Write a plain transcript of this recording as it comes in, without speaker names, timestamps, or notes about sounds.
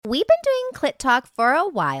we've been doing Clit Talk for a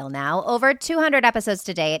while now, over 200 episodes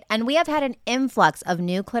to date, and we have had an influx of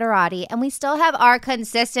new clitorati, and we still have our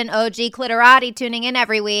consistent OG clitorati tuning in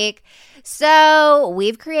every week. So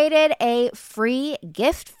we've created a free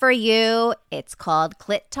gift for you. It's called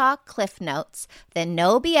Clit Talk Cliff Notes, the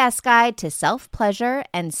no BS guide to self-pleasure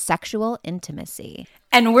and sexual intimacy.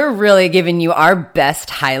 And we're really giving you our best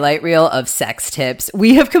highlight reel of sex tips.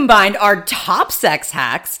 We have combined our top sex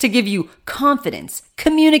hacks to give you confidence,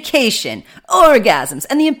 communication, orgasms,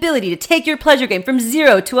 and the ability to take your pleasure game from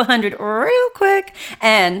 0 to 100 real quick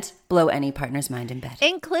and blow any partner's mind in bed.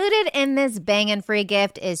 Included in this bangin' free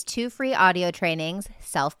gift is 2 free audio trainings,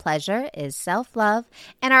 Self-Pleasure is Self-Love,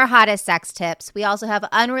 and our hottest sex tips. We also have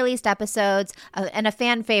unreleased episodes and a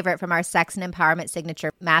fan favorite from our Sex and Empowerment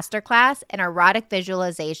Signature Masterclass, an erotic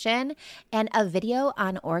visualization, and a video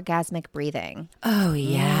on orgasmic breathing. Oh,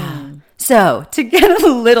 yeah. So, to get a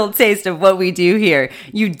little taste of what we do here,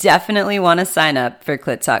 you definitely want to sign up for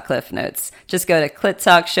Clit Talk Cliff Notes. Just go to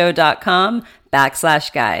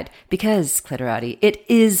clittalkshow.com/guide because, clitorati, it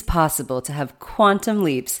is possible to have quantum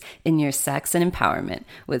leaps in your sex and empowerment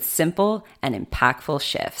with simple and impactful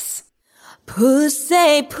shifts.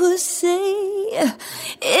 Pussy, pussy,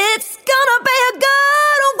 it's gonna be a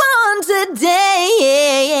good one today,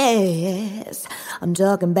 yes. I'm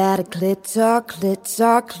talking about a clit talk, clit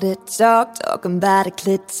talk, clit talk. Talking about a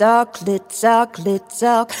clit talk, clit talk, clit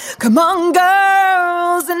talk. Come on,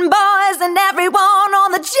 girls and boys and everyone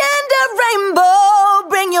on the gender rainbow.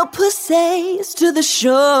 Bring your pussies to the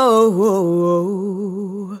show.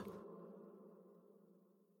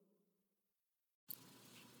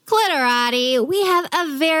 Clitorati, we have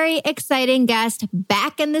a very exciting guest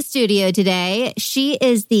back in the studio today. She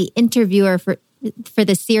is the interviewer for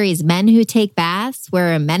the series Men Who Take Baths,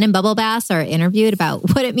 where men in bubble baths are interviewed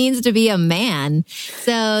about what it means to be a man.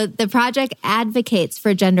 So the project advocates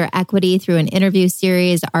for gender equity through an interview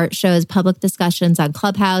series, art shows, public discussions on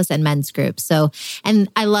Clubhouse, and men's groups. So, and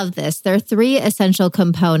I love this. Their 3 essential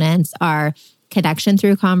components are connection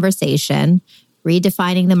through conversation,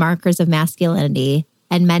 redefining the markers of masculinity,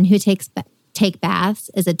 and Men Who Take Baths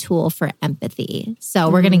is a tool for empathy. So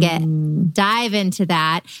we're going to dive into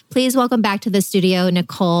that. Please welcome back to the studio,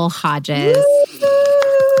 Nicolle Hodges.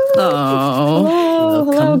 Oh,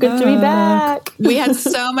 hello. Good to be back. We had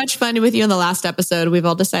so much fun with you in the last episode. We've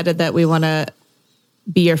all decided that we want to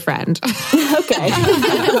be your friend. Okay.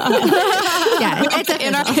 Yeah,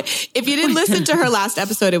 if you didn't listen to her last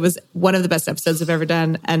episode, it was one of the best episodes I've ever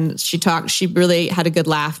done. And she really had a good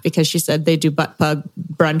laugh because she said they do butt plug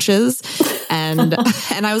brunches. And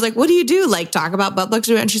I was like, what do you do? Like talk about butt plugs?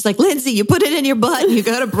 And she's like, Lindsay, you put it in your butt and you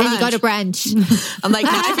go to brunch. And you go to brunch. I'm like,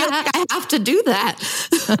 I feel like I have to do that.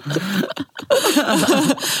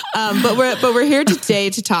 But we're here today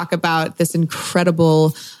to talk about this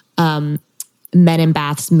incredible Men in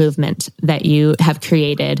Baths movement that you have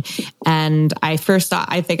created. And I first thought,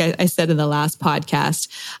 I think I said in the last podcast,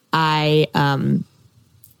 I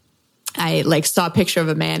like saw a picture of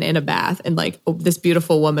a man in a bath and like this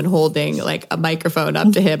beautiful woman holding like a microphone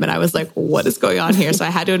up to him. And I was like, what is going on here? So I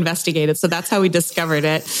had to investigate it. So that's how we discovered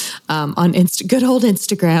it on good old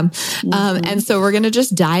Instagram. And so we're going to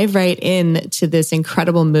just dive right into this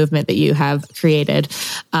incredible movement that you have created.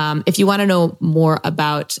 If you want to know more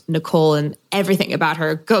about Nicolle and everything about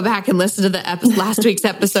her, go back and listen to the last week's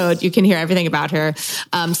episode. You can hear everything about her.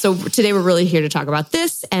 So today we're really here to talk about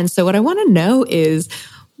this. And so what I want to know is,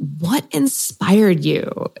 what inspired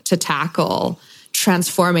you to tackle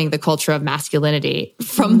transforming the culture of masculinity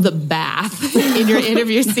from the bath in your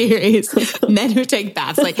interview series, Men Who Take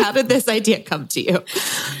Baths? Like, how did this idea come to you?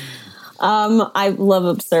 I love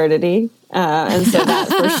absurdity. And so that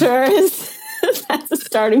for sure that's a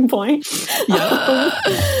starting point. Yeah.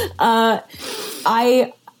 I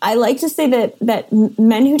like to say that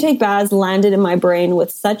Men Who Take Baths landed in my brain with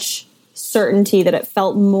such certainty that it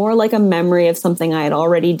felt more like a memory of something I had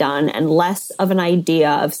already done and less of an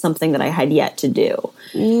idea of something that I had yet to do.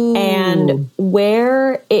 Ooh. And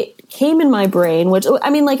where it came in my brain, which, I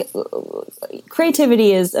mean, like,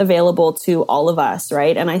 creativity is available to all of us,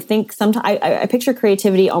 right? And I think sometimes I picture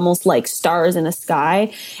creativity almost like stars in a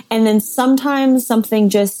sky. And then sometimes something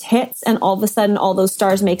just hits and all of a sudden all those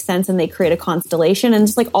stars make sense and they create a constellation. And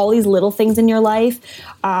just like all these little things in your life,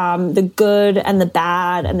 the good and the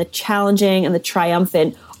bad and the challenging and the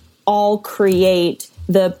triumphant all create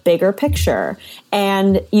the bigger picture.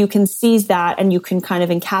 And you can seize that and you can kind of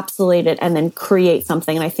encapsulate it and then create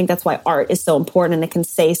something. And I think that's why art is so important, and it can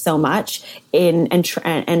say so much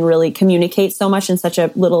and really communicate so much in such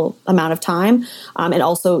a little amount of time. It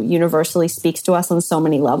also universally speaks to us on so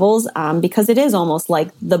many levels, because it is almost like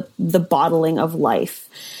the bottling of life.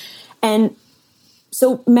 And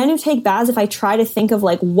so Men Who Take Baths, if I try to think of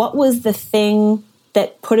like what was the thing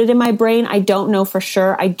that put it in my brain, I don't know for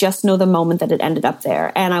sure. I just know the moment that it ended up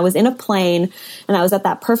there. And I was in a plane and I was at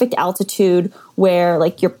that perfect altitude where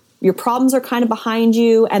like your problems are kind of behind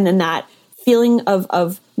you. And then that feeling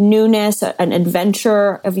of newness, an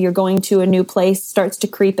adventure of you're going to a new place starts to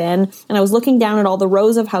creep in. And I was looking down at all the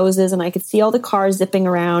rows of houses and I could see all the cars zipping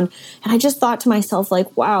around. And I just thought to myself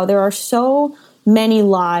like, wow, there are so many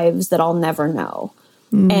lives that I'll never know.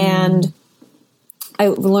 And I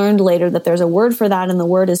learned later that there's a word for that, and the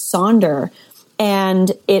word is sonder.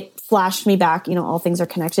 And it flashed me back, you know, all things are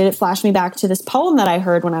connected. It flashed me back to this poem that I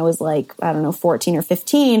heard when I was like, I don't know, 14 or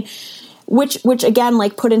 15, which again,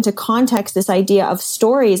 like put into context this idea of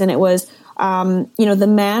stories. And it was, you know, the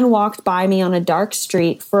man walked by me on a dark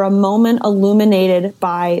street for a moment illuminated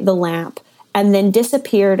by the lamp and then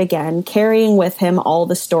disappeared again, carrying with him all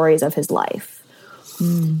the stories of his life.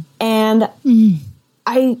 And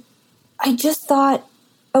I just thought,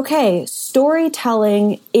 okay,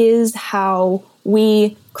 storytelling is how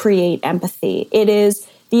we create empathy. It is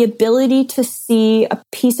the ability to see a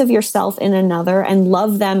piece of yourself in another and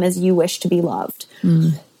love them as you wish to be loved.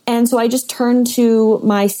 And so I just turned to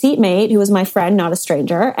my seatmate, who was my friend, not a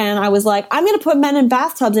stranger, and I was like, I'm going to put men in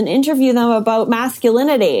bathtubs and interview them about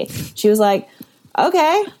masculinity. She was like,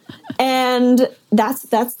 okay. And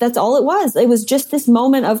that's all it was. It was just this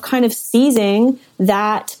moment of kind of seizing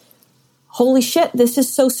that, holy shit, this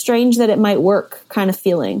is so strange that it might work kind of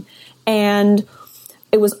feeling. And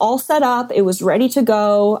it was all set up. It was ready to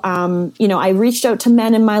go. You know, I reached out to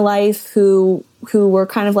men in my life who were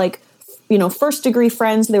kind of like, you know, first degree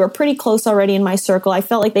friends. They were pretty close already in my circle. I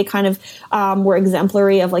felt like they kind of were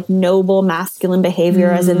exemplary of like noble masculine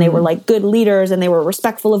behavior, as in they were like good leaders and they were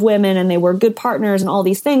respectful of women and they were good partners and all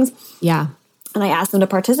these things. Yeah. And I asked them to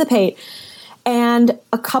participate. And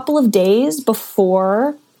a couple of days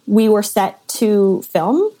before we were set to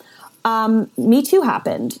film, Me Too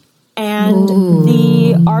happened. And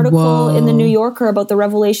the article in the New Yorker about the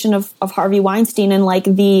revelation of Harvey Weinstein and like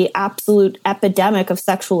the absolute epidemic of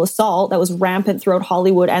sexual assault that was rampant throughout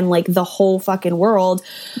Hollywood and like the whole fucking world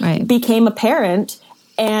became apparent.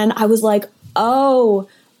 And I was like, oh,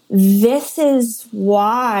 this is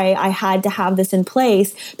why I had to have this in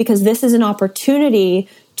place, because this is an opportunity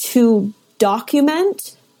to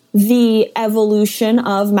document the evolution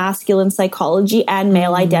of masculine psychology and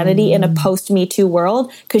male identity in a post-Me Too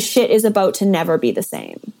world, because shit is about to never be the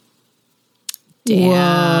same. Damn.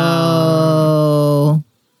 Whoa.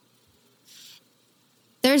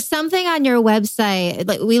 There's something on your website,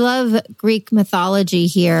 like we love Greek mythology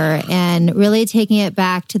here and really taking it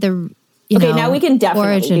back to the now we can definitely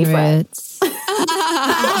origin be friends.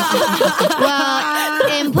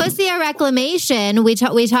 Well, in Pussy or Reclamation, we do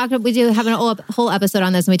have a whole episode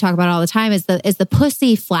on this, and we talk about it all the time. Is the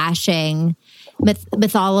pussy flashing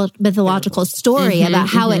mythological story about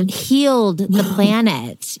how it healed the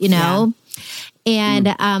planet, you know? Yeah.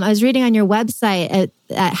 And I was reading on your website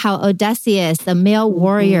how Odysseus, the male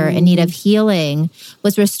warrior in need of healing,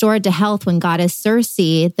 was restored to health when goddess Circe,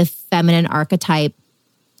 the feminine archetype,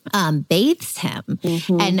 bathes him.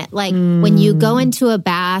 And like when you go into a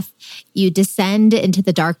bath, you descend into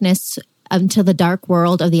the darkness, into the dark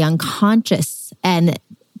world of the unconscious. And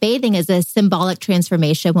bathing is a symbolic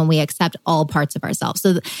transformation when we accept all parts of ourselves.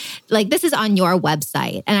 So like this is on your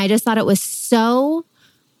website. And I just thought it was so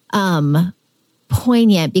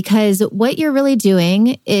poignant, because what you're really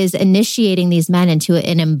doing is initiating these men into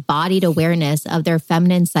an embodied awareness of their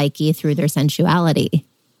feminine psyche through their sensuality.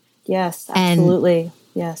 Yes, absolutely.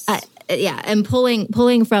 Yes. And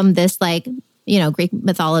pulling from this, like, you know, Greek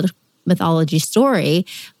mythology story,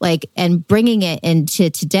 like, and bringing it into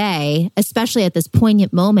today, especially at this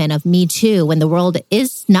poignant moment of Me Too, when the world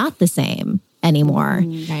is not the same anymore.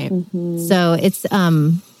 Right. So it's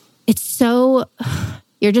so,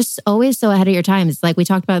 you're just always so ahead of your time. It's like we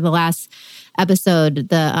talked about in the last episode,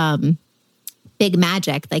 the big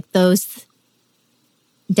magic, like those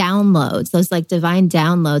downloads, those like divine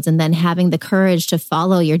downloads, and then having the courage to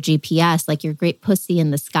follow your GPS, like your great pussy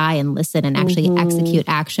in the sky, and listen and actually execute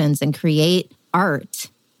actions and create art.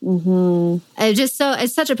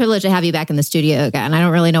 It's such a privilege to have you back in the studio again. I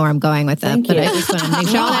don't really know where I'm going with it, but I just want to make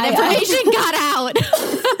sure all that information got out.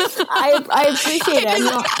 I appreciate it.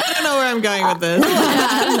 I don't know where I'm going with this.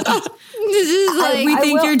 This is like, We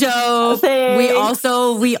think you're dope.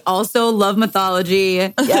 Thanks. We also love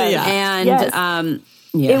mythology. Yeah. And Yes.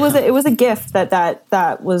 yeah. It was a gift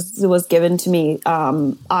that was given to me.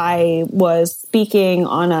 I was speaking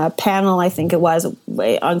on a panel, I think it was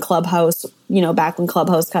on Clubhouse, back when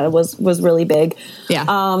Clubhouse kind of was really big. Yeah.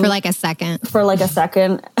 for like a second.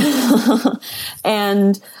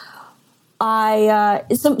 And I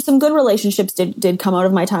some good relationships did come out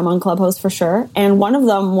of my time on Clubhouse for sure. And one of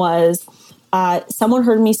them was someone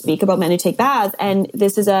heard me speak about men who take baths, and he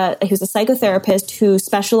was a psychotherapist who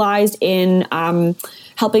specialized in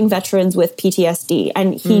helping veterans with PTSD,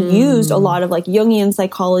 and he used a lot of like Jungian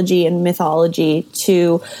psychology and mythology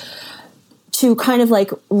to kind of like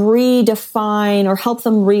redefine or help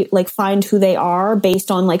them find who they are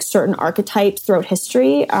based on like certain archetypes throughout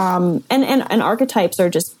history. And archetypes are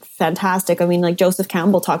just fantastic. I mean, like Joseph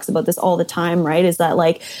Campbell talks about this all the time, right? Is that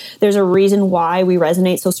like, there's a reason why we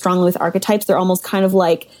resonate so strongly with archetypes. They're almost kind of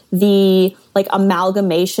like the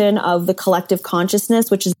amalgamation of the collective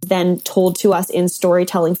consciousness, which is then told to us in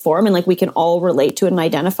storytelling form. And like, we can all relate to it and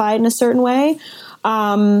identify it in a certain way.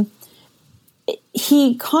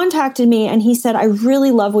 He contacted me and he said, I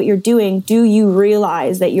really love what you're doing. Do you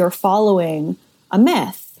realize that you're following a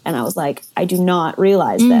myth? And I was like, I do not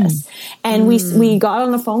realize this. And we got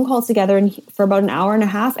on a phone call together for about an hour and a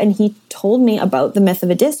half, and he told me about the myth of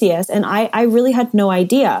Odysseus. And I really had no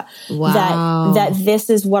idea that this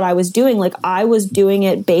is what I was doing. Like, I was doing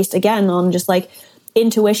it based, again, on just like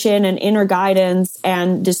intuition and inner guidance,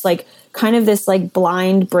 and just like kind of this like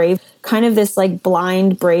blind, brave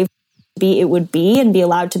be it would be and be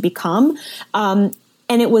allowed to become. And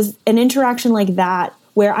it was an interaction like that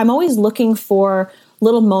where I'm always looking for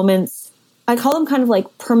little moments. I call them kind of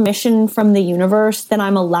like permission from the universe that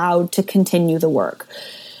I'm allowed to continue the work.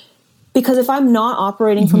 Because if I'm not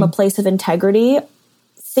operating from a place of integrity,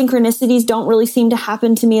 synchronicities don't really seem to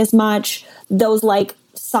happen to me as much. Those like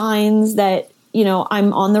signs that,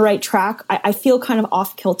 I'm on the right track, I feel kind of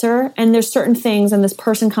off kilter. And there's certain things, and this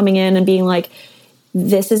person coming in and being like,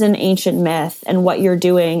 this is an ancient myth, and what you're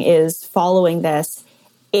doing is following this.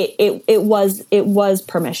 It was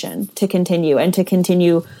permission to continue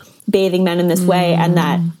bathing men in this way, and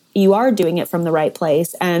that you are doing it from the right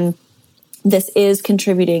place, and this is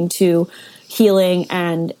contributing to healing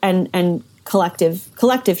and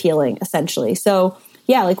collective healing, essentially. So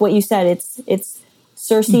yeah, like what you said, it's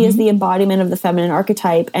Circe is the embodiment of the feminine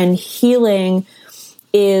archetype, and healing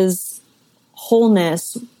is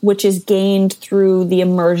wholeness, which is gained through the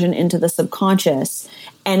immersion into the subconscious.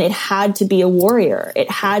 And it had to be a warrior.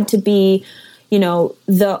 It had to be,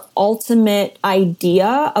 the ultimate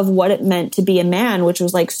idea of what it meant to be a man, which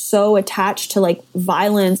was like so attached to like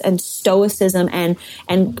violence and stoicism and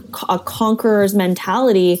a conqueror's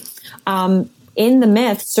mentality. In the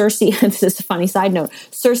myth, Circe, this is a funny side note,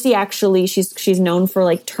 Circe actually, she's known for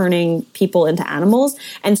like turning people into animals.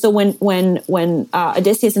 And so when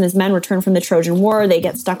Odysseus and his men return from the Trojan War, they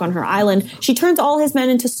get stuck on her island. She turns all his men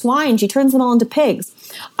into swine. She turns them all into pigs,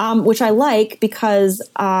 which I like because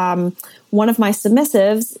one of my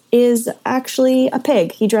submissives is actually a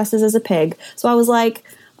pig. He dresses as a pig. So I was like,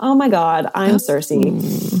 oh my God, I'm Circe.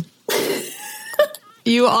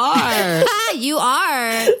 You are. You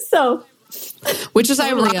are. So... Which is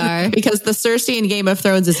Totally ironic because the Circe in Game of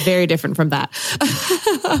Thrones is very different from that.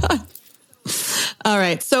 All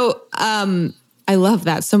right. So I love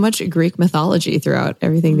that. So much Greek mythology throughout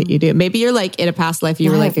everything that you do. Maybe you're like in a past life,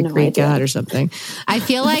 you were like a Greek god or something. I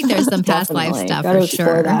feel like there's some past life stuff Gotta for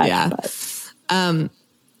sure. that, Yeah. but.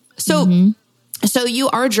 So you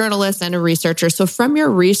are a journalist and a researcher. So from your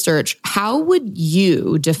research, how would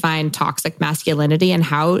you define toxic masculinity, and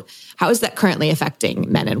how is that currently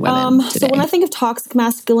affecting men and women today? So when I think of toxic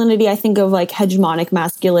masculinity, I think of like hegemonic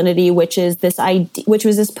masculinity, which is this idea, which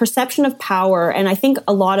was this perception of power. And I think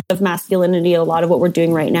a lot of masculinity, a lot of what we're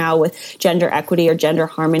doing right now with gender equity or gender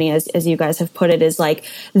harmony, as you guys have put it, is like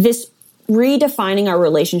this redefining our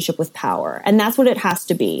relationship with power. And that's what it has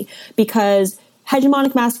to be, because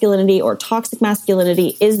hegemonic masculinity or toxic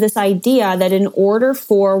masculinity is this idea that in order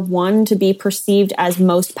for one to be perceived as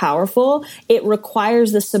most powerful, it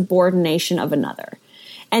requires the subordination of another.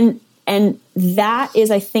 And that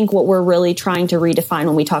is, I think, what we're really trying to redefine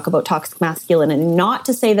when we talk about toxic masculinity. Not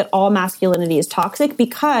to say that all masculinity is toxic,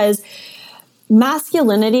 because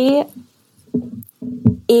masculinity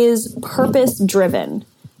is purpose-driven.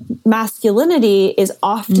 Masculinity is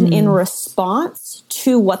often in response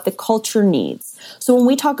to what the culture needs. So when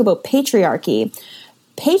we talk about patriarchy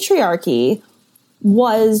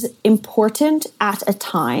was important at a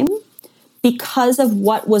time because of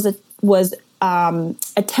what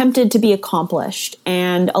attempted to be accomplished.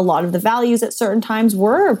 And a lot of the values at certain times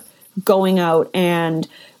were going out and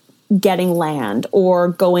getting land, or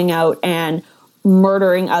going out and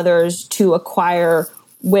murdering others to acquire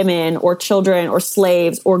women or children or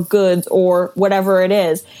slaves or goods or whatever it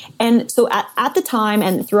is. And so at the time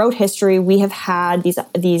and throughout history, we have had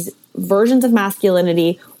these versions of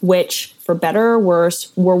masculinity, which, for better or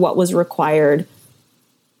worse, were what was required.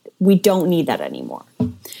 We don't need that anymore.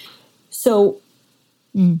 So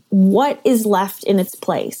what is left in its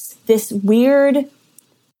place? This weird,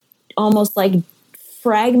 almost like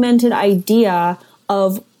fragmented idea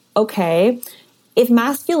of, okay, if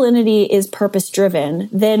masculinity is purpose driven,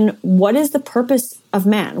 then what is the purpose of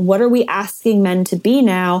men? What are we asking men to be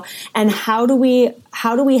now? And how do we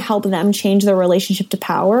help them change their relationship to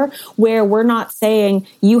power, where we're not saying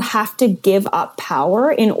you have to give up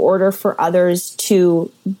power in order for others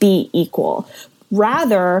to be equal?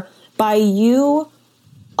 Rather, by you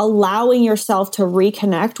allowing yourself to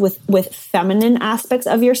reconnect with feminine aspects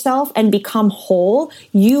of yourself and become whole,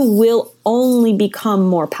 you will only become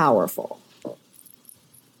more powerful.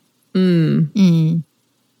 And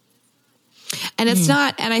it's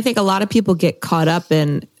not, and I think a lot of people get caught up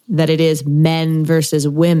in that it is men versus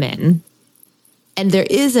women. And there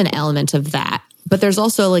is an element of that, but there's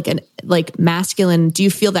also like masculine. Do you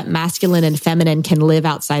feel that masculine and feminine can live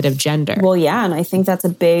outside of gender? Well, yeah. And I think that's a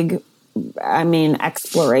big,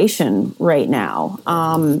 exploration right now.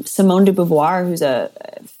 Simone de Beauvoir, who's a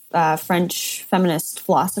French feminist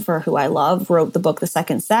philosopher who I love, wrote the book, The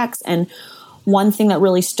Second Sex. And one thing that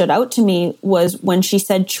really stood out to me was when she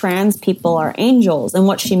said trans people are angels. And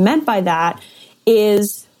what she meant by that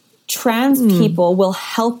is trans people will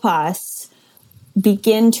help us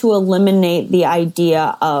begin to eliminate the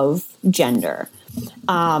idea of gender.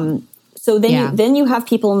 So then you have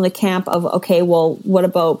people in the camp of, okay, well, what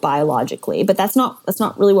about biologically? But that's not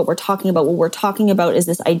really what we're talking about. What we're talking about is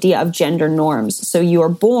this idea of gender norms. So you are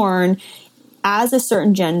born as a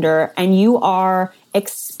certain gender and you are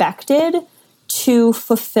expected to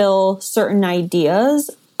fulfill certain ideas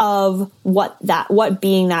of what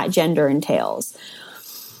being that gender entails.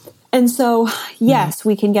 And so, yes,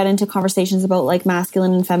 we can get into conversations about like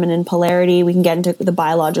masculine and feminine polarity. We can get into the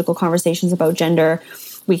biological conversations about gender.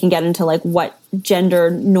 We can get into like what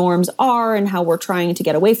gender norms are and how we're trying to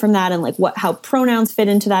get away from that, and like how pronouns fit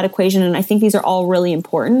into that equation. And I think these are all really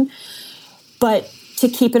important. But to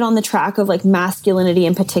keep it on the track of like masculinity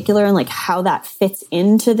in particular and like how that fits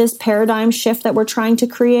into this paradigm shift that we're trying to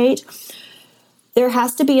create, there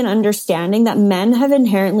has to be an understanding that men have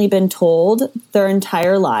inherently been told their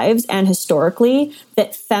entire lives and historically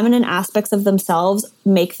that feminine aspects of themselves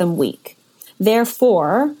make them weak.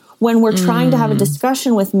 Therefore, when we're trying to have a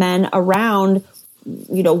discussion with men around,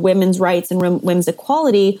 women's rights and women's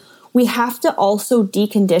equality, we have to also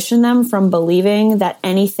decondition them from believing that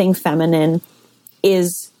anything feminine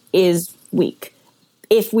is weak,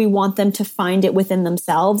 if we want them to find it within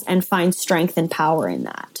themselves and find strength and power in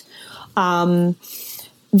that.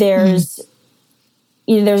 There's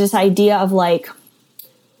this idea of like,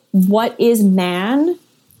 what is man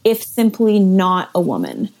if simply not a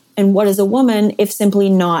woman? And what is a woman if simply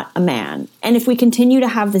not a man? And if we continue to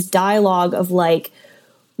have this dialogue of like,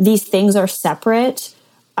 these things are separate,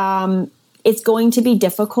 it's going to be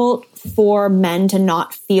difficult for men to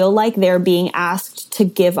not feel like they're being asked to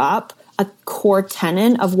give up a core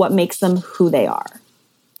tenet of what makes them who they are.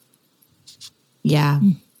 Yeah.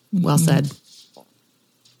 Well said.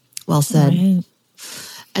 Well said. Right.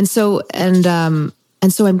 And so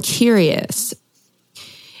I'm curious,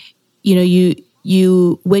 you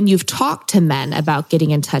when you've talked to men about getting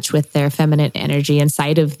in touch with their feminine energy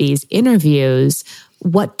inside of these interviews,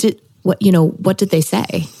 what did they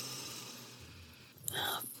say?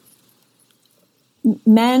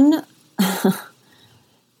 Men,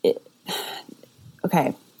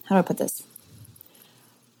 okay, how do I put this?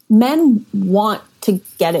 Men want to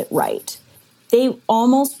get it right. They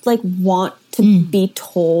almost like want to be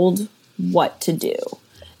told what to do.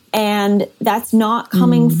 And that's not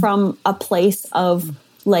coming from a place of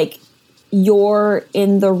like, you're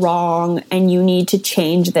in the wrong and you need to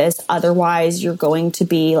change this. Otherwise you're going to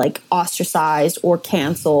be like ostracized or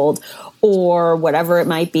canceled or whatever it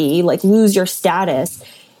might be, like lose your status.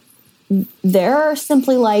 They're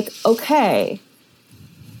simply like, okay,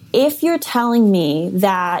 if you're telling me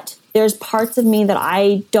that there's parts of me that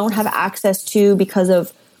I don't have access to because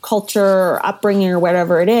of culture or upbringing or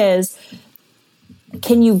whatever it is,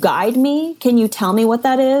 can you guide me? Can you tell me what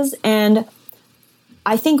that is? And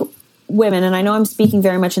I think women, and I know I'm speaking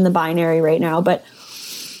very much in the binary right now, but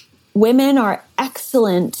women are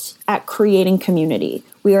excellent at creating community.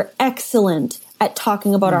 We are excellent at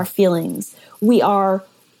talking about our feelings. We are,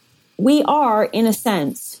 in a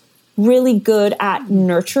sense, really good at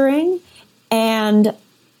nurturing. And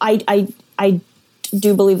I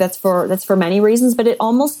do believe that's for many reasons, but it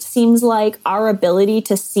almost seems like our ability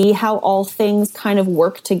to see how all things kind of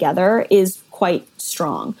work together is quite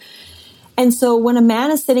strong. And so when a man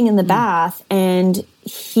is sitting in the bath and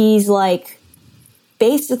he's like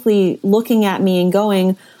basically looking at me and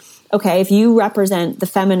going, okay, if you represent the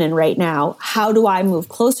feminine right now, how do I move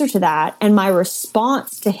closer to that? And my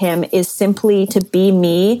response to him is simply to be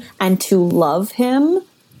me and to love him.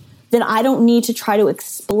 Then I don't need to try to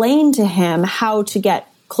explain to him how to get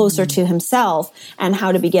closer to himself and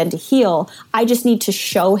how to begin to heal. I just need to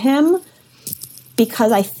show him,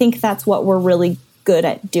 because I think that's what we're really good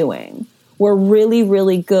at doing. We're really,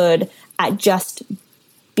 really good at just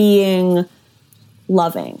being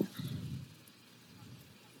loving.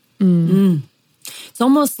 It's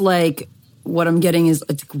almost like what I'm getting is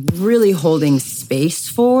really holding space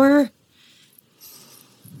for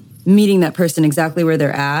meeting that person exactly where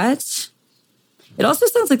they're at. It also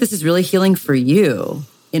sounds like this is really healing for you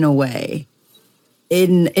in a way,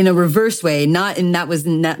 in a reverse way. Not in that was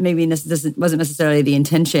not maybe this wasn't necessarily the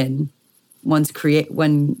intention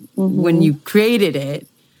when you created it,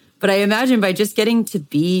 but I imagine by just getting to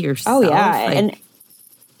be yourself. Oh yeah, like, and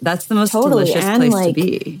that's the most totally, delicious and place like, to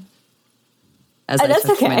be. As that's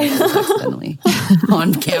okay. Accidentally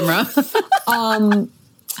on camera.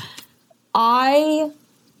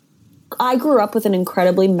 I grew up with an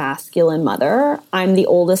incredibly masculine mother. I'm the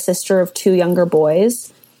oldest sister of 2 younger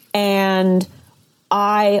boys, and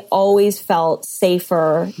I always felt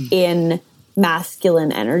safer in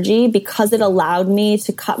masculine energy because it allowed me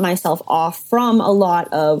to cut myself off from a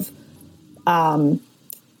lot of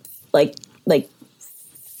like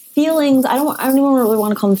feelings. I don't even really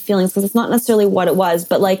want to call them feelings because it's not necessarily what it was,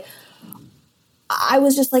 but like I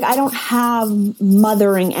was just like, I don't have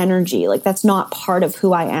mothering energy. Like that's not part of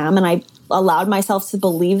who I am. And I allowed myself to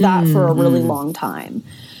believe that for a really long time.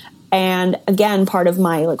 And again, part of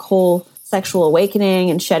my like whole sexual awakening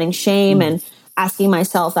and shedding shame and asking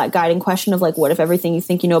myself that guiding question of like, what if everything you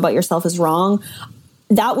think you know about yourself is wrong?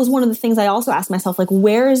 That was one of the things I also asked myself, like,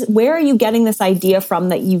 where are you getting this idea from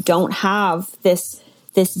that you don't have this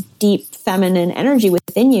deep feminine energy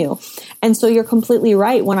within you? And so you're completely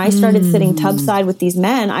right. When I started sitting tubside with these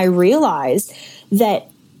men, I realized that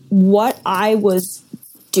what I was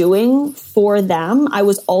doing for them, I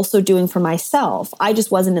was also doing for myself. I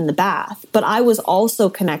just wasn't in the bath, but I was also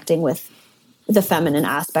connecting with the feminine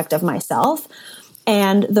aspect of myself.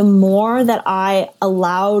 And the more that I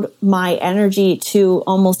allowed my energy to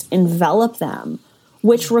almost envelop them,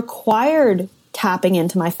 which required tapping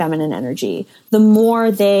into my feminine energy, the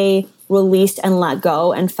more they released and let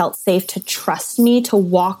go and felt safe to trust me to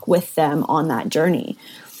walk with them on that journey.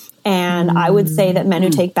 And I would say that Men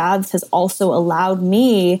Who Take Baths has also allowed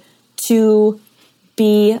me to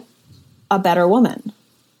be a better woman.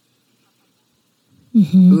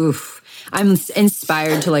 Oof. I'm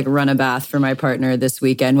inspired to like run a bath for my partner this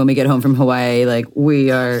weekend when we get home from Hawaii. Like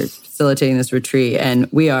we are facilitating this retreat and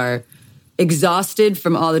we are exhausted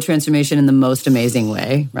from all the transformation in the most amazing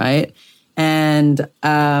way, right? And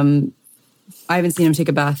I haven't seen him take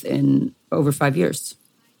a bath in over 5 years.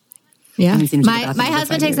 Yeah. My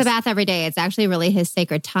husband takes a bath every day. It's actually really his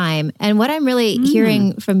sacred time. And what I'm really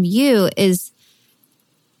hearing from you is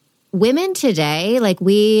women today, like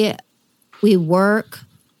we work,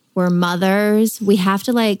 we're mothers, we have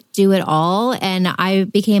to like do it all. And I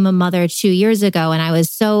became a mother 2 years ago and I was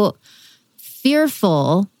so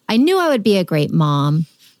fearful. I knew I would be a great mom,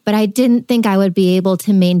 but I didn't think I would be able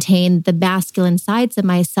to maintain the masculine sides of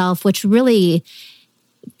myself, which really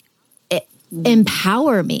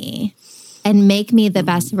empower me and make me the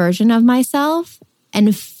best version of myself. And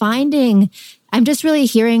I'm just really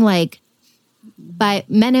hearing like by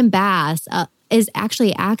Men in Baths is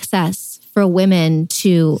actually access for women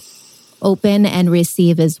to open and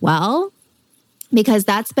receive as well. Because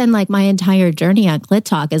that's been like my entire journey on Clit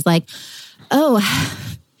Talk is like, oh,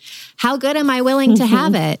 how good am I willing to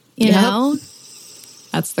have it? You know?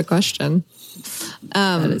 That's the question.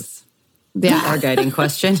 That is our guiding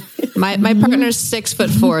question. My partner's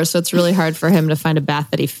 6'4", so it's really hard for him to find a bath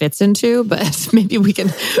that he fits into, but maybe we can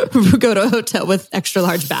go to a hotel with extra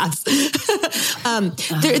large baths.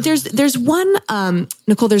 There's one,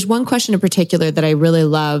 Nicolle, there's one question in particular that I really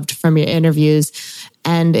loved from your interviews.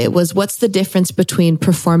 And it was, what's the difference between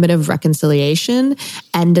performative reconciliation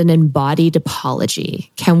and an embodied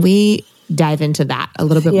apology? Can we dive into that a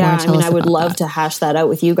little bit more? I would love to hash that out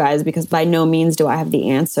with you guys because by no means do I have the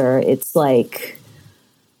answer. It's like,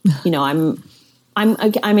 you know, I'm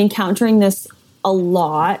encountering this a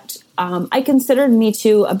lot. I considered Me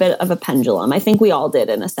Too a bit of a pendulum. I think we all did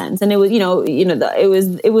in a sense. And it was,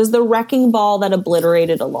 it was the wrecking ball that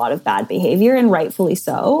obliterated a lot of bad behavior, and rightfully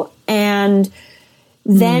so. And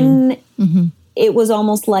then it was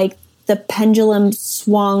almost like the pendulum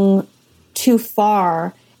swung too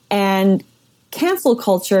far and cancel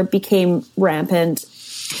culture became rampant.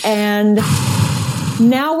 And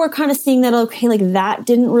now we're kind of seeing that, okay, like that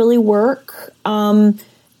didn't really work.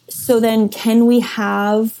 So then can we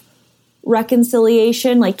have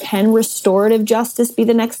reconciliation? Like, can restorative justice be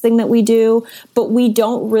the next thing that we do? But we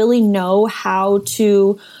don't really know how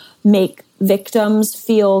to make victims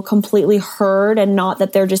feel completely heard, and not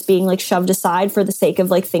that they're just being like shoved aside for the sake of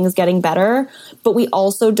like things getting better. But we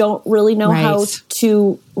also don't really know how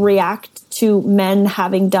to react to men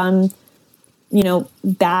having done,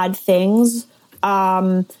 bad things.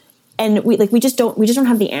 And we just don't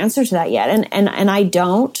have the answer to that yet. And I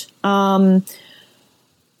don't.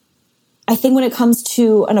 I think when it comes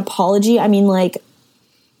to an apology, I mean, like,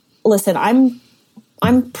 listen,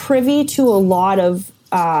 I'm privy to a lot of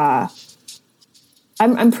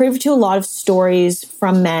I'm privy to a lot of stories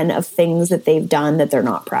from men of things that they've done that they're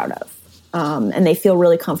not proud of, and they feel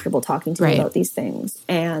really comfortable talking to me about these things.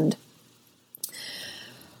 And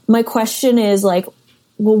my question is like,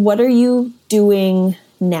 well, what are you doing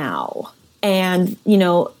now? And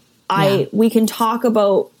we can talk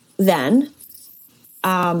about then.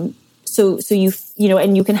 So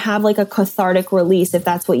and you can have like a cathartic release if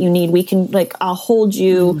that's what you need. We can I'll hold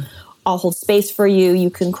you, I'll hold space for you. You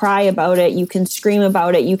can cry about it. You can scream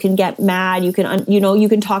about it. You can get mad. You can, you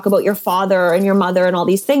can talk about your father and your mother and all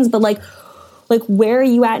these things, but like where are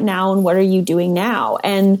you at now and what are you doing now?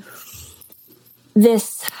 And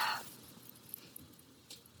this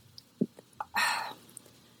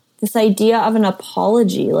idea of an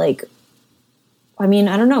apology, I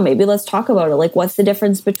don't know, maybe let's talk about it. Like, what's the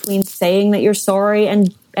difference between saying that you're sorry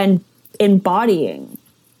and embodying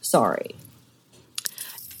sorry?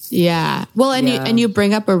 Yeah. Well, and you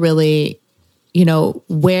bring up a really,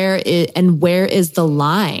 where is the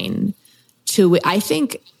line to, I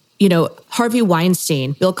think, Harvey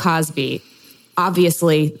Weinstein, Bill Cosby,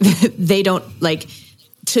 obviously they don't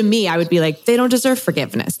to me, I would be like, they don't deserve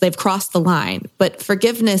forgiveness. They've crossed the line, but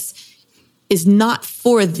forgiveness is not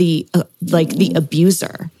for the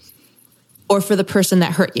abuser or for the person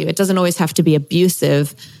that hurt you. It doesn't always have to be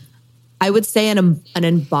abusive. I would say an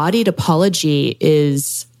embodied apology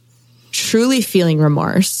is truly feeling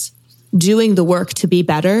remorse, doing the work to be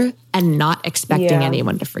better, and not expecting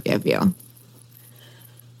anyone to forgive you.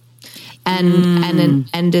 And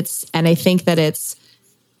I think that it's,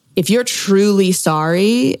 if you're truly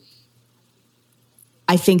sorry,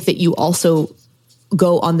 I think that you also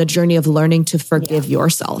go on the journey of learning to forgive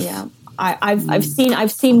yourself. Yeah. I've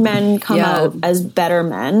seen men come out as better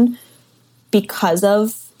men because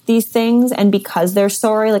of these things and because they're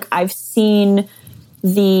sorry. Like, I've seen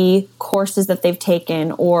the courses that they've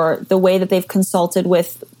taken or the way that they've consulted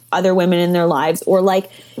with other women in their lives, or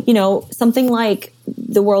something like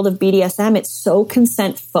the world of BDSM. It's so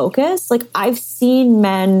consent focused. Like, I've seen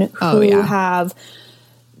men who have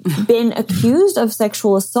been accused of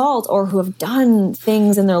sexual assault or who have done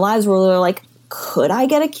things in their lives where they're like, could I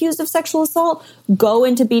get accused of sexual assault? Go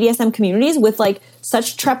into BDSM communities with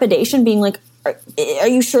such trepidation, being like, are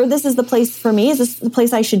you sure this is the place for me? Is this the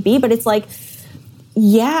place I should be? But it's like,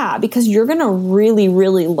 yeah, because you're going to really,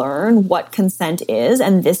 really learn what consent is.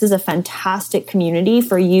 And this is a fantastic community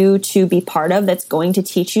for you to be part of that's going to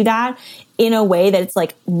teach you that in a way that it's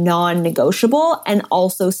non-negotiable and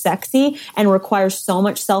also sexy and requires so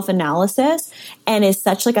much self-analysis and is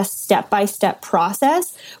such a step-by-step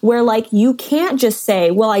process where you can't just say,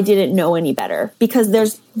 well, I didn't know any better, because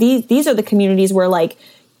these are the communities where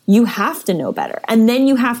you have to know better, and then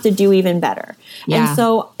you have to do even better. Yeah. And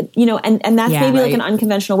so, and that's maybe an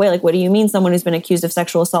unconventional way. What do you mean someone who's been accused of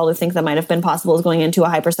sexual assault or thinks that might have been possible is going into a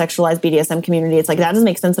hypersexualized BDSM community? It's that doesn't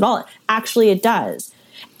make sense at all. Actually, it does.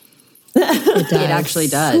 It actually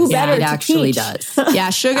does. Yeah, it actually does.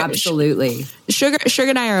 Yeah, absolutely. Sugar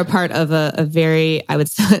and I are a part of a very, I would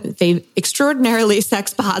say, extraordinarily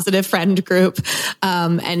sex positive friend group,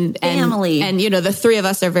 and family. And the three of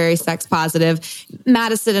us are very sex positive.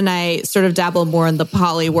 Madison and I sort of dabble more in the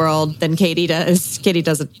poly world than Katie does. Katie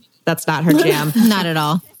doesn't. That's not her jam. Not at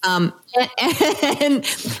all. And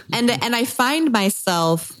I find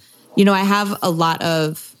myself, I have a lot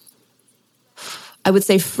of, I would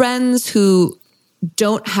say, friends who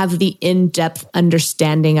don't have the in-depth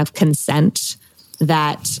understanding of consent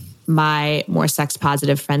that my more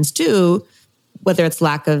sex-positive friends do, whether it's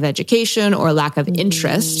lack of education or lack of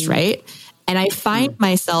interest, right? And I find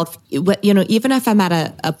myself, even if I'm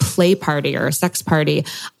at a play party or a sex party,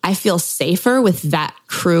 I feel safer with that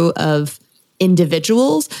crew of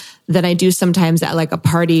individuals than I do sometimes at like a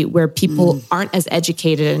party where people aren't as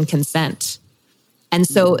educated in consent. And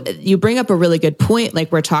so you bring up a really good point.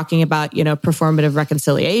 Like we're talking about, performative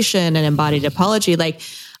reconciliation and embodied apology. Like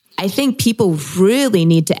I think people really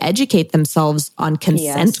need to educate themselves on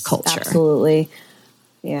consent culture. Absolutely.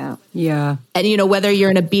 Yeah. Yeah. And, whether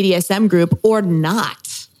you're in a BDSM group or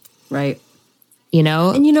not. Right. And,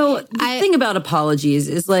 the thing about apologies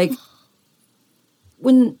is like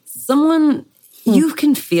when someone, you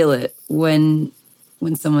can feel it when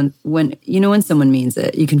someone means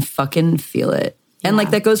it, you can fucking feel it. And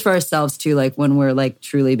like that goes for ourselves too, like when we're like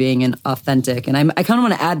truly being an authentic. And I kind of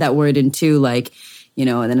want to add that word in too, like,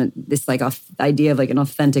 and then this like idea of like an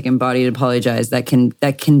authentic embodied apologize that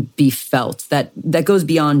can be felt, that goes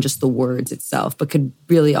beyond just the words itself, but could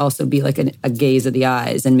really also be like a gaze of the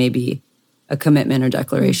eyes and maybe a commitment or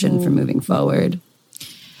declaration for moving forward.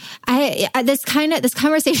 This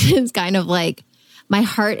conversation is kind of like, my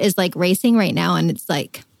heart is like racing right now. And it's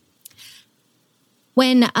like,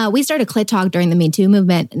 when we started Clit Talk during the Me Too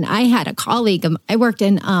movement, and I had a colleague, I worked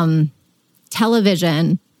in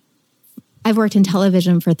television. I've worked in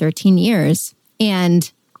television for 13 years.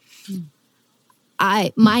 And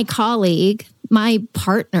my colleague, my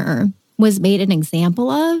partner, was made an example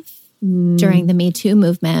of during the Me Too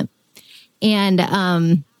movement. And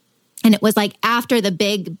it was like after the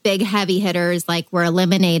big heavy hitters like were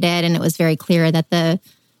eliminated, and it was very clear that the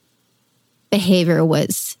behavior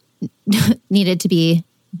was needed to be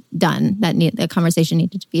done, the conversation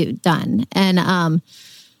needed to be done. And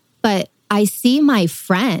but I see my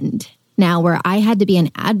friend now where I had to be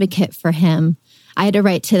an advocate for him. I had to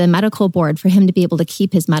write to the medical board for him to be able to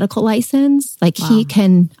keep his medical license. Like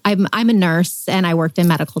I'm a nurse and I worked in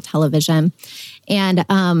medical television. And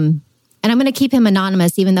I'm going to keep him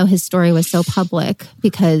anonymous, even though his story was so public,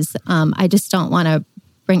 because I just don't want to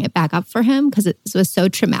bring it back up for him because it was so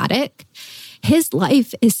traumatic. His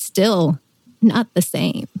life is still not the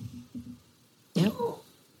same. Yep.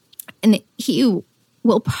 And he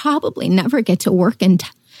will probably never get to work and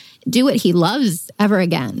do what he loves ever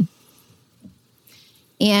again.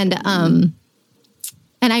 And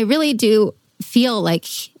I really do feel like,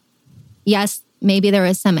 yes, maybe there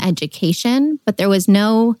was some education, but there was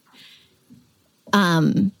no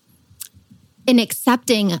in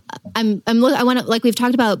accepting. I want to, like, we've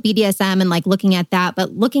talked about BDSM and like looking at that,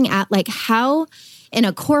 but looking at like how in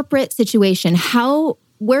a corporate situation,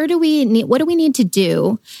 what do we need to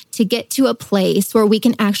do to get to a place where we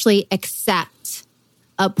can actually accept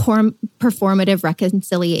a performative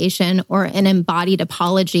reconciliation or an embodied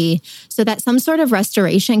apology so that some sort of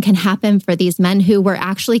restoration can happen for these men who were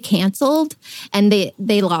actually canceled and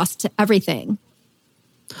they lost everything.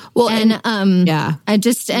 Well, and I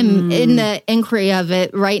just am in the inquiry of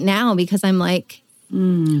it right now because I'm like,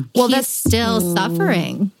 well, that's still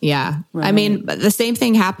suffering. Yeah. Right. I mean, the same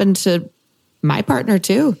thing happened to my partner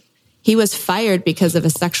too. He was fired because of a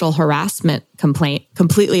sexual harassment complaint,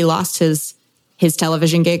 completely lost his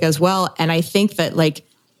television gig as well. And I think that like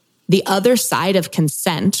the other side of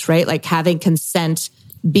consent, right? Like having consent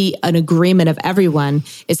be an agreement of everyone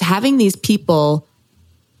is having these people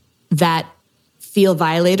that feel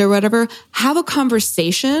violated or whatever, have a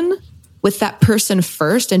conversation with that person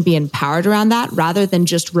first and be empowered around that rather than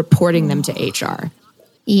just reporting them to HR.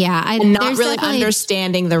 Yeah. And not really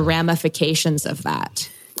understanding the ramifications of that.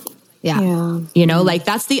 Yeah. Like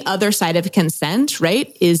that's the other side of consent,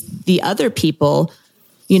 right? Is the other people,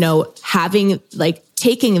 having like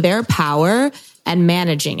taking their power and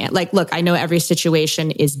managing it. Like, look, I know every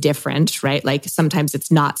situation is different, right? Like sometimes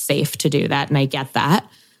it's not safe to do that. And I get that.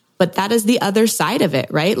 But that is the other side of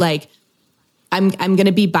it, right? Like I'm going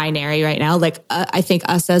to be binary right now. Like I think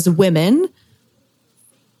us as women,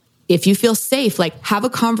 if you feel safe, like have a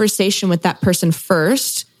conversation with that person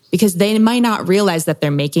first, because they might not realize that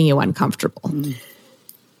they're making you uncomfortable.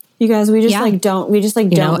 You guys, we just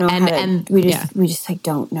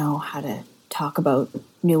don't know how to talk about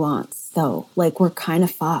nuance though. Like we're kind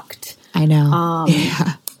of fucked. I know.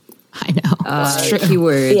 I know.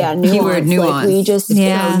 Keyword. Yeah, nuance. Keyword nuance. Like we just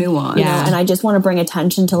nuance. And I just want to bring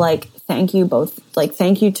attention to like, thank you both. Like,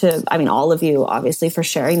 thank you to, all of you, obviously, for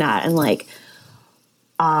sharing that. And like,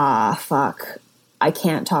 fuck, I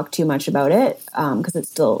can't talk too much about it because it's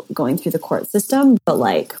still going through the court system. But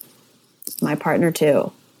like, my partner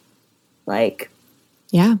too. Like,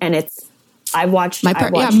 yeah. And I watched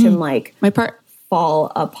him like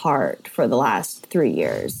fall apart for the last 3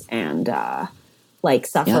 years and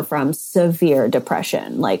suffer from severe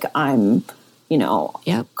depression. Like I'm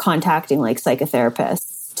contacting like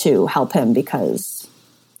psychotherapists to help him because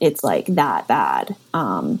it's like that bad.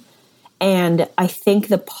 And I think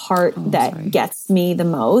the part that gets me the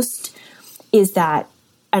most is that,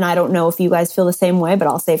 and I don't know if you guys feel the same way, but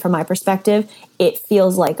I'll say from my perspective, it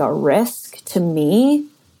feels like a risk to me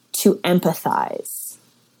to empathize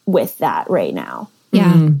with that right now.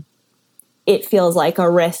 Yeah. Mm-hmm. It feels like a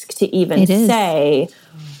risk to even say,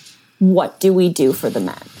 what do we do for the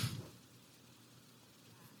men?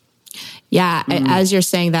 Yeah. As you're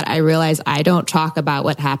saying that, I realize I don't talk about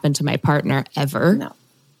what happened to my partner ever. No,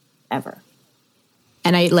 ever.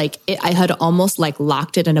 And I had almost like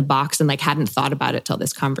locked it in a box and like hadn't thought about it till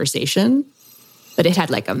this conversation, but it had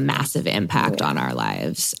like a massive impact on our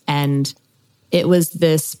lives. And it was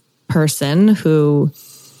this person who,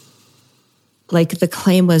 like, the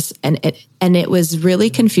claim was, and it was really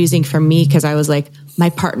confusing for me because I was like, my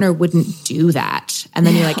partner wouldn't do that. And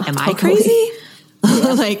then you're like, am I crazy?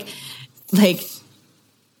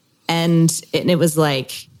 And it was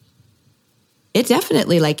like, it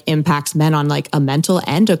definitely like impacts men on like a mental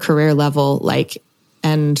and a career level. Like,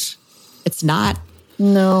 and it's not.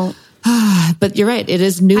 No. But you're right. It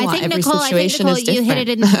is nuanced. I think, every Nicolle, situation is different. you hit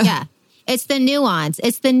it in, yeah. It's the nuance.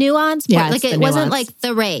 It's the nuance. Yeah, like it wasn't like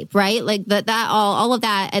the rape, right? Like that all of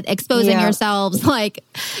that, exposing yourselves, like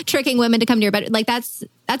tricking women to come to your bed. Like that's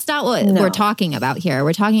not what we're talking about here.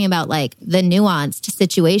 We're talking about like the nuanced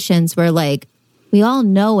situations where like we all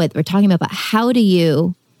know what we're talking about, but how do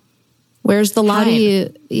you? Where's the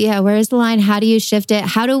line? Where's the line? How do you shift it?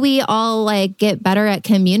 How do we all like get better at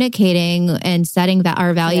communicating and setting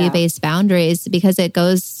our value-based boundaries? Because it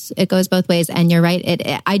goes both ways. And you're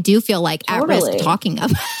right. I do feel like at risk talking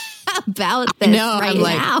about this right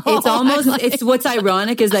now. It's almost, it's what's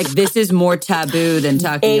ironic is like, this is more taboo than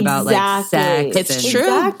talking about like sex. It's true.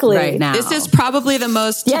 Exactly. Right now. This is probably the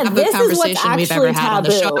most taboo conversation we've ever had on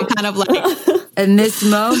the show. I'm kind of like... In this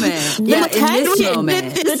moment. In this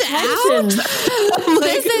moment. The tension.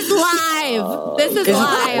 This is live. This is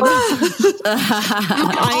live.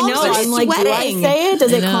 I know. I'm like, do I say it?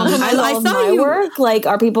 Does it compromise all of my work? Like,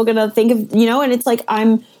 are people going to think of, and it's like,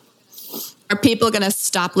 Are people going to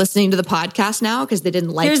stop listening to the podcast now because they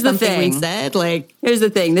didn't like something we said? Like, here's the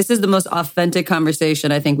thing. This is the most authentic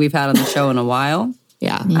conversation I think we've had on the show in a while.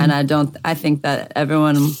 Yeah. And I think that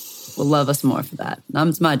everyone will love us more for that.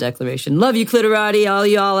 That's my declaration. Love you, Clitorati, all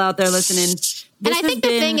y'all out there listening. And I think the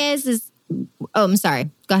thing is, I'm sorry.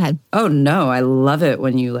 Go ahead. Oh no, I love it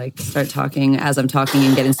when you like start talking as I'm talking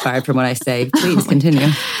and get inspired from what I say. Please continue.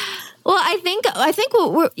 Well, I think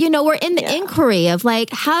we're in the inquiry of like,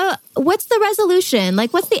 what's the resolution?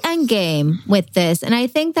 Like, what's the end game with this? And I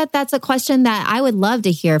think that that's a question that I would love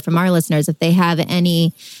to hear from our listeners if they have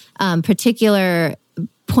any particular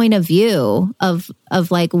point of view of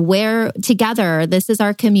like where together, this is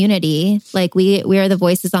our community. Like we are the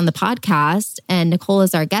voices on the podcast and Nicolle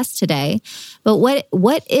is our guest today. But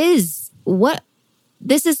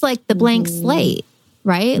this is like the blank slate.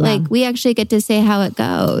 Right? Yeah. Like we actually get to say how it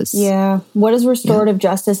goes. Yeah. What is restorative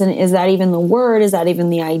justice? And is that even the word? Is that even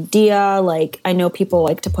the idea? Like, I know people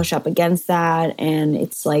like to push up against that. And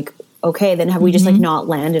it's like, okay, then have we just like not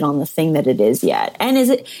landed on the thing that it is yet? And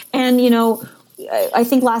I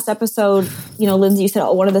think last episode, Lindsay, you said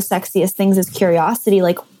one of the sexiest things is curiosity.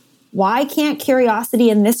 Like, why can't curiosity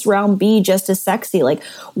in this realm be just as sexy? Like,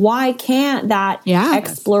 why can't that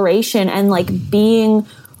exploration and like being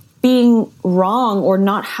wrong or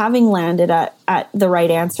not having landed at the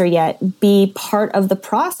right answer yet be part of the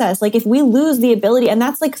process? Like if we lose the ability, and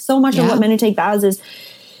that's like so much of what Men Who Take Vows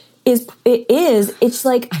it's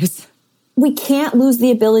like we can't lose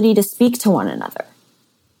the ability to speak to one another.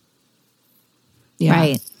 Yeah.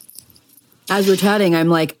 Right. As we're chatting, I'm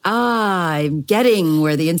like, I'm getting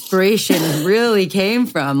where the inspiration really came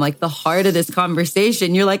from. Like the heart of this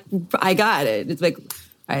conversation. You're like, I got it. It's like,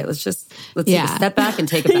 all right, let's take a step back and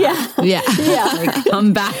take a bath. Yeah. Like,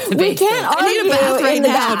 come back to basics. We can't argue. I need a bath right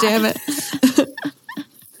now, damn it.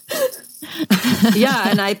 Yeah,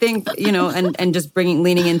 and I think, and just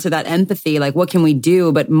leaning into that empathy, like what can we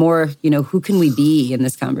do, but more, who can we be in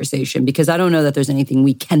this conversation? Because I don't know that there's anything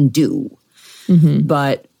we can do,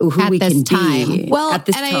 but who we can be. Well, at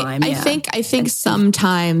this time. I think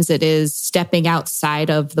sometimes it is stepping outside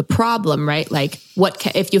of the problem, right? Like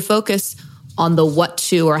if you focus on the what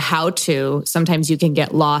to or how to, sometimes you can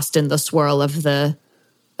get lost in the swirl of the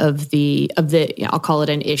I'll call it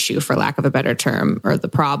an issue for lack of a better term, or the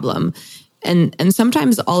problem. And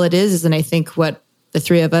sometimes all it is, and I think what the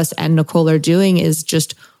three of us and Nicolle are doing is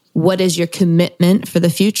just, what is your commitment for the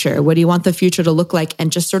future? What do you want the future to look like?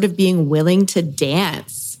 And just sort of being willing to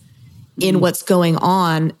dance in what's going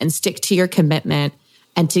on and stick to your commitment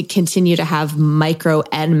and to continue to have micro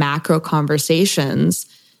and macro conversations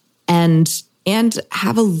and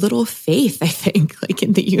have a little faith, I think, like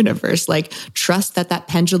in the universe, like trust that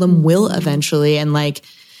pendulum will eventually, and like,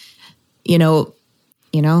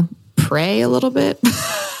 pray a little bit.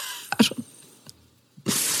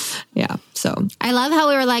 Yeah. So I love how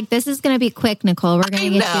we were like, this is going to be quick, Nicolle. We're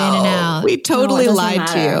going to get you in and out. We totally lied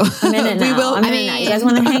to you. I'm in it now. I'm in it now. You guys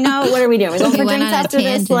want to hang out? What are we doing? We're going for drinks after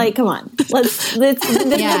this? Like, come on. This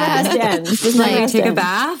never has to end. This never has to take a end.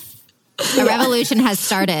 bath. A revolution has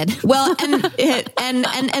started. Well,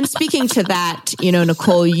 and speaking to that,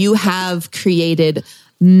 Nicolle, you have created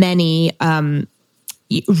many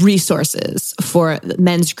resources for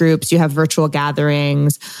men's groups. You have virtual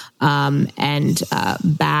gatherings and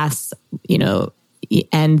baths,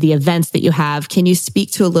 and the events that you have. Can you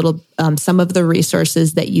speak to a little some of the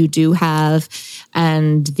resources that you do have,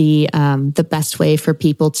 and the best way for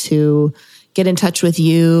people to get in touch with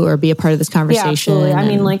you or be a part of this conversation? Yeah, absolutely. I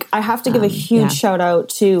mean, like, I have to give a huge shout out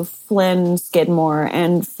to Flynn Skidmore.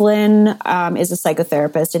 And Flynn is a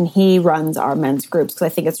psychotherapist, and he runs our men's groups because I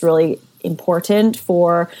think it's really important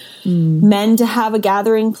for men to have a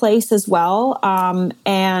gathering place as well.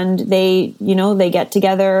 And they get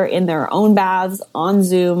together in their own baths on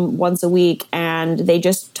Zoom once a week, and they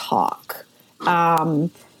just talk.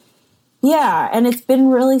 Yeah, and it's been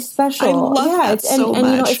really special. I love that so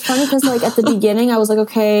much. It's funny because like at the beginning I was like,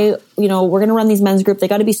 okay, we're going to run these men's groups. They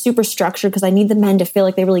got to be super structured because I need the men to feel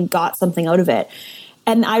like they really got something out of it.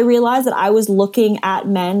 And I realized that I was looking at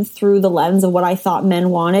men through the lens of what I thought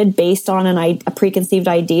men wanted based on a preconceived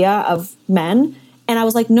idea of men. And I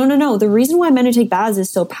was like, no. The reason why Men Who Take Baths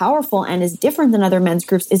is so powerful and is different than other men's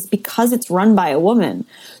groups is because it's run by a woman.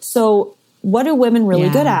 So what are women really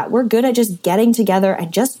good at? We're good at just getting together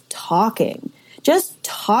and just talking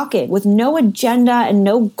with no agenda and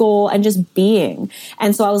no goal and just being.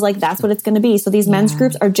 And so I was like, that's what it's going to be. So these men's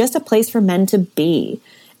groups are just a place for men to be.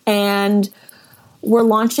 And we're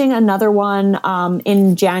launching another one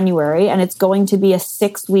in January, and it's going to be a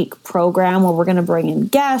 6-week program where we're going to bring in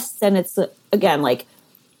guests. And it's, again, like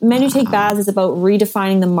Men Who Take Baths is about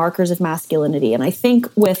redefining the markers of masculinity. And I think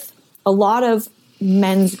with a lot of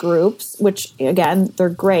men's groups, which again, they're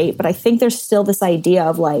great, but I think there's still this idea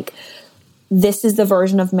of like, this is the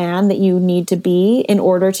version of man that you need to be in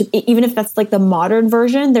order to, even if that's like the modern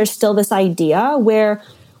version, there's still this idea where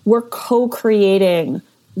we're co-creating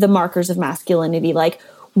the markers of masculinity. Like,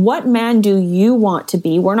 what man do you want to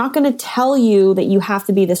be? We're not going to tell you that you have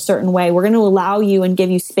to be this certain way. We're going to allow you and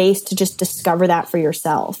give you space to just discover that for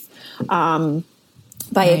yourself.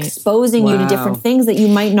 By exposing you to different things that you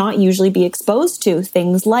might not usually be exposed to.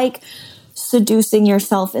 Things like seducing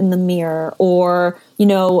yourself in the mirror, or,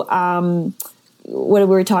 what we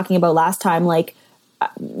were talking about last time, like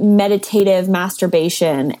meditative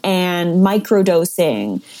masturbation and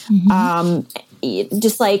microdosing.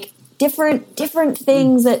 Just like different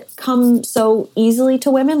things that come so easily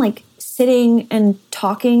to women, like sitting and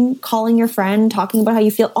talking, calling your friend, talking about how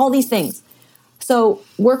you feel, all these things. So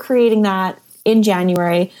we're creating that in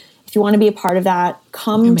January. If you want to be a part of that,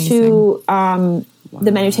 come to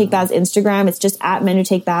the Men Who Take Baths Instagram. It's just at Men Who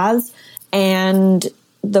Take Baths, and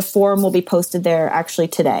the form will be posted there actually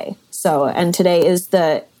today. So, and today is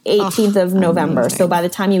the 18th of November. So by the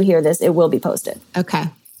time you hear this, it will be posted. Okay.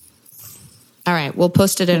 All right. We'll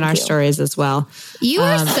post it in our stories as well. You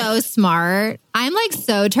are so smart. I'm like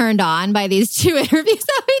so turned on by these 2 interviews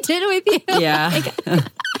that we did with you. Yeah.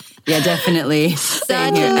 Yeah, definitely.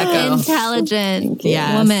 Such an intelligent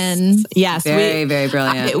woman. Yes. Very, very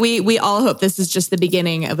brilliant. We all hope this is just the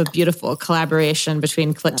beginning of a beautiful collaboration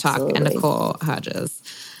between Clit Talk and Nicolle Hodges.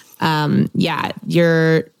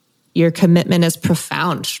 Your commitment is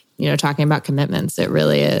profound. Talking about commitments, it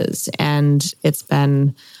really is. And it's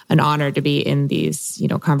been an honor to be in these,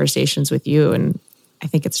 conversations with you. And I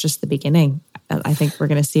think it's just the beginning. I think we're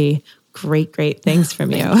going to see great things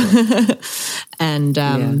from you.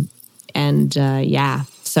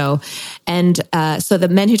 So the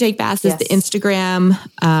Men Who Take Baths is the Instagram,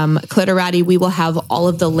 Clitorati. We will have all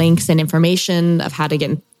of the links and information of how to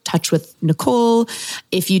get in touch with Nicolle.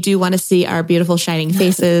 If you do want to see our beautiful shining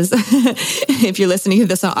faces, if you're listening to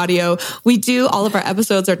this on audio, all of our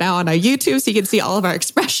episodes are now on our YouTube, so you can see all of our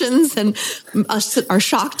expressions and our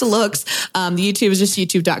shocked looks. The YouTube is just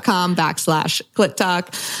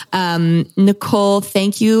youtube.com/ClitTalk. Nicolle,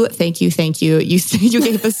 thank you. You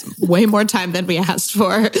gave us way more time than we asked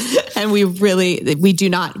for. And we do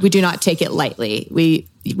not take it lightly. We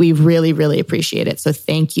really, really appreciate it. So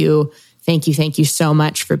thank you Thank you so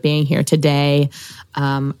much for being here today.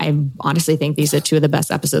 I honestly think these are two of the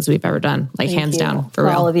best episodes we've ever done, like hands down, for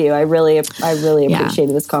real. All of you. I really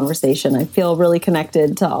appreciated this conversation. I feel really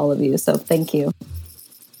connected to all of you. So thank you.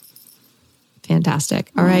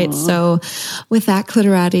 Fantastic. All right. So with that,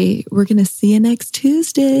 Clitorati, we're going to see you next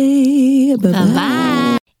Tuesday. Bye-bye.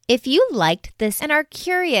 Bye-bye. If you liked this and are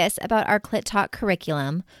curious about our Clit Talk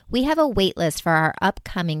curriculum, we have a waitlist for our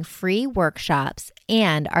upcoming free workshops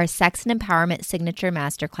and our Sex and Empowerment Signature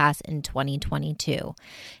Masterclass in 2022.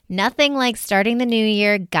 Nothing like starting the new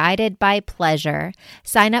year guided by pleasure.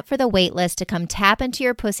 Sign up for the waitlist to come tap into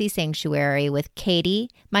your pussy sanctuary with Katie,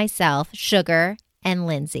 myself, Sugar, and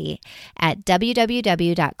Lindsay at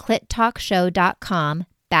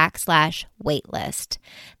www.clittalkshow.com/waitlist.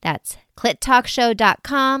 That's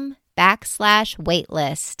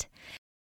clittalkshow.com/waitlist.